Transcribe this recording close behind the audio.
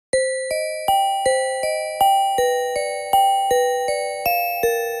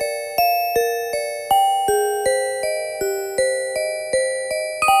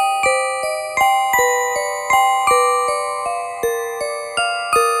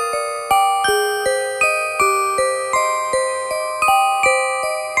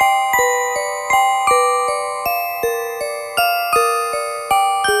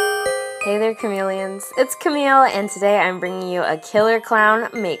friends, it's Camille, and today I'm bringing you a killer clown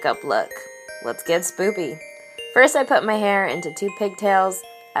makeup look. Let's get spoopy. First, I put my hair into 2 pigtails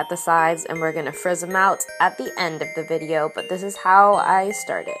at the sides, and we're gonna frizz them out at the end of the video, but this is how I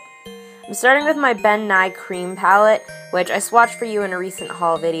started. I'm starting with my Ben Nye cream palette, which I swatched for you in a recent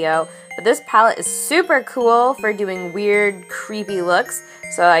haul video, but this palette is super cool for doing weird, creepy looks,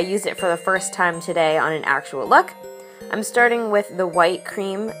 so I used it for the first time today on an actual look. I'm starting with the white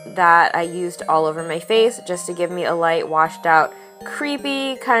cream that I used all over my face just to give me a light, washed out,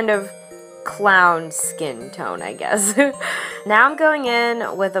 creepy kind of clown skin tone, I guess. Now I'm going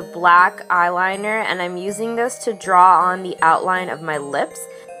in with a black eyeliner, and I'm using this to draw on the outline of my lips.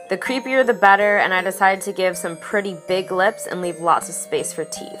 The creepier the better, and I decided to give some pretty big lips and leave lots of space for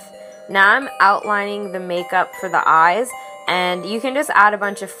teeth. Now I'm outlining the makeup for the eyes, and you can just add a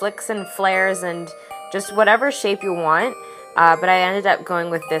bunch of flicks and flares and just whatever shape you want, but I ended up going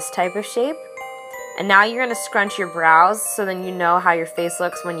with this type of shape. And now you're going to scrunch your brows so then you know how your face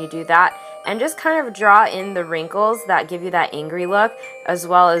looks when you do that, and just kind of draw in the wrinkles that give you that angry look, as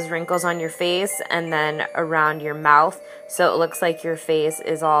well as wrinkles on your face and then around your mouth, so it looks like your face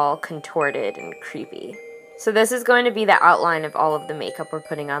is all contorted and creepy. So this is going to be the outline of all of the makeup we're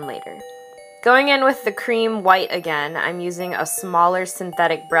putting on later. Going in with the cream white again, I'm using a smaller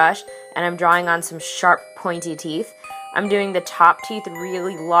synthetic brush, and I'm drawing on some sharp pointy teeth. I'm doing the top teeth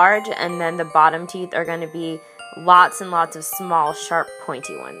really large, and then the bottom teeth are going to be lots and lots of small, sharp,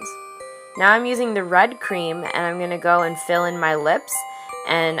 pointy ones. Now I'm using the red cream, and I'm going to go and fill in my lips,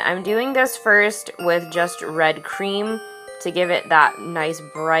 and I'm doing this first with just red cream to give it that nice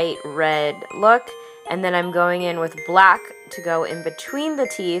bright red look, and then I'm going in with black to go in between the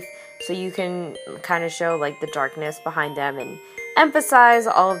teeth so you can kind of show like the darkness behind them and emphasize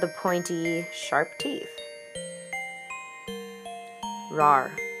all of the pointy, sharp teeth. Rawr.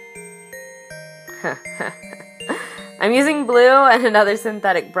 I'm using blue and another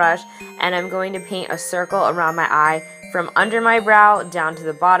synthetic brush, and I'm going to paint a circle around my eye from under my brow down to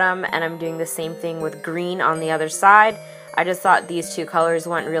the bottom, and I'm doing the same thing with green on the other side. I just thought these two colors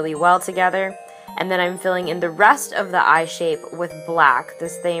went really well together. And then I'm filling in the rest of the eye shape with black, the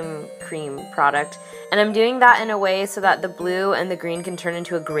same cream product. And I'm doing that in a way so that the blue and the green can turn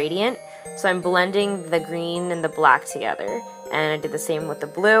into a gradient. So I'm blending the green and the black together. And I did the same with the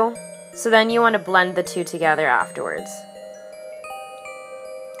blue. So then you want to blend the two together afterwards.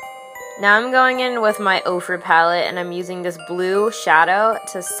 Now I'm going in with my Ohh I palette, and I'm using this blue shadow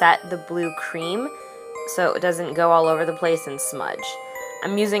to set the blue cream so it doesn't go all over the place and smudge.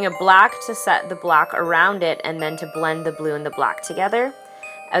 I'm using a black to set the black around it and then to blend the blue and the black together,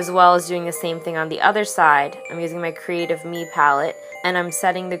 as well as doing the same thing on the other side. I'm using my Creative Me palette, and I'm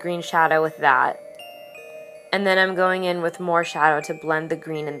setting the green shadow with that. And then I'm going in with more shadow to blend the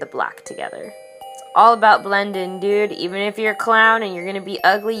green and the black together. It's all about blending, dude. Even if you're a clown and you're gonna be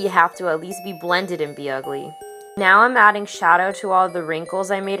ugly, you have to at least be blended and be ugly. Now I'm adding shadow to all the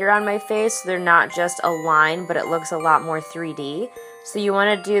wrinkles I made around my face, so they're not just a line, but it looks a lot more 3D. So you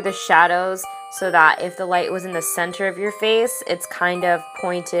want to do the shadows so that if the light was in the center of your face, it's kind of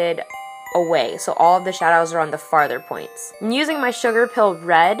pointed away. So all of the shadows are on the farther points. I'm using my Sugar Pill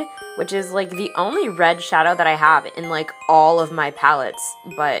Red, which is like the only red shadow that I have in like all of my palettes,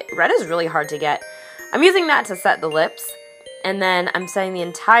 but red is really hard to get. I'm using that to set the lips. And then I'm setting the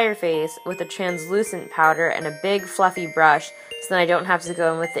entire face with a translucent powder and a big fluffy brush, so then I don't have to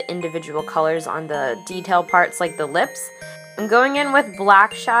go in with the individual colors on the detail parts like the lips. I'm going in with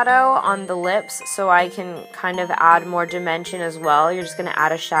black shadow on the lips so I can kind of add more dimension as well. You're just going to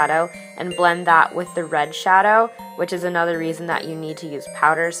add a shadow and blend that with the red shadow, which is another reason that you need to use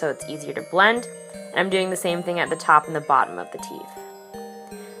powder so it's easier to blend. And I'm doing the same thing at the top and the bottom of the teeth.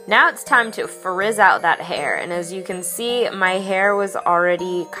 Now it's time to frizz out that hair, and as you can see, my hair was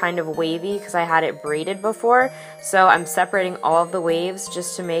already kind of wavy because I had it braided before, so I'm separating all of the waves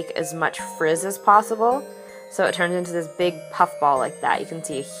just to make as much frizz as possible. So it turns into this big puff ball like that. You can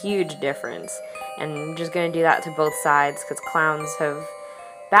see a huge difference. And I'm just going to do that to both sides because clowns have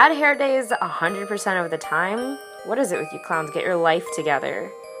bad hair days 100% of the time. What is it with you clowns? Get your life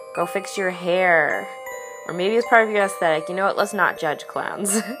together. Go fix your hair. Or maybe it's part of your aesthetic. You know what? Let's not judge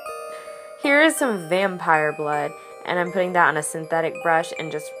clowns. Here is some vampire blood. And I'm putting that on a synthetic brush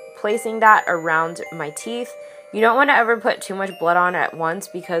and just placing that around my teeth. You don't want to ever put too much blood on at once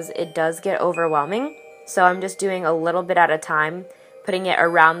because it does get overwhelming. So I'm just doing a little bit at a time, putting it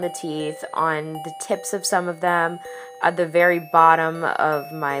around the teeth, on the tips of some of them, at the very bottom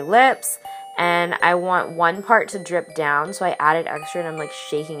of my lips, and I want one part to drip down, so I added extra and I'm like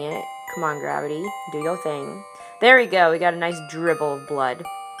shaking it. Come on, gravity, do your thing. There we go, we got a nice dribble of blood.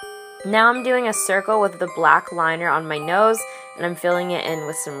 Now I'm doing a circle with the black liner on my nose, and I'm filling it in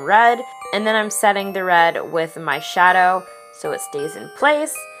with some red, and then I'm setting the red with my shadow so it stays in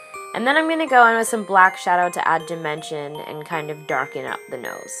place. And then I'm going to go in with some black shadow to add dimension and kind of darken up the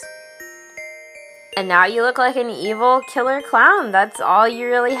nose. And now you look like an evil killer clown. That's all you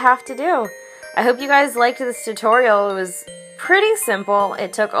really have to do. I hope you guys liked this tutorial. It was pretty simple.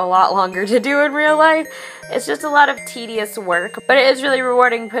 It took a lot longer to do in real life. It's just a lot of tedious work, but it is really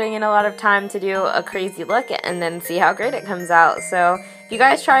rewarding putting in a lot of time to do a crazy look and then see how great it comes out. So if you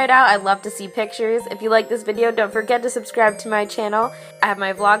guys try it out, I'd love to see pictures. If you like this video, don't forget to subscribe to my channel. I have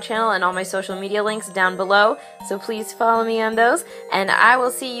my vlog channel and all my social media links down below, so please follow me on those, and I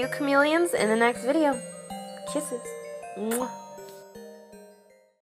will see you chameleons in the next video. Kisses. Mwah.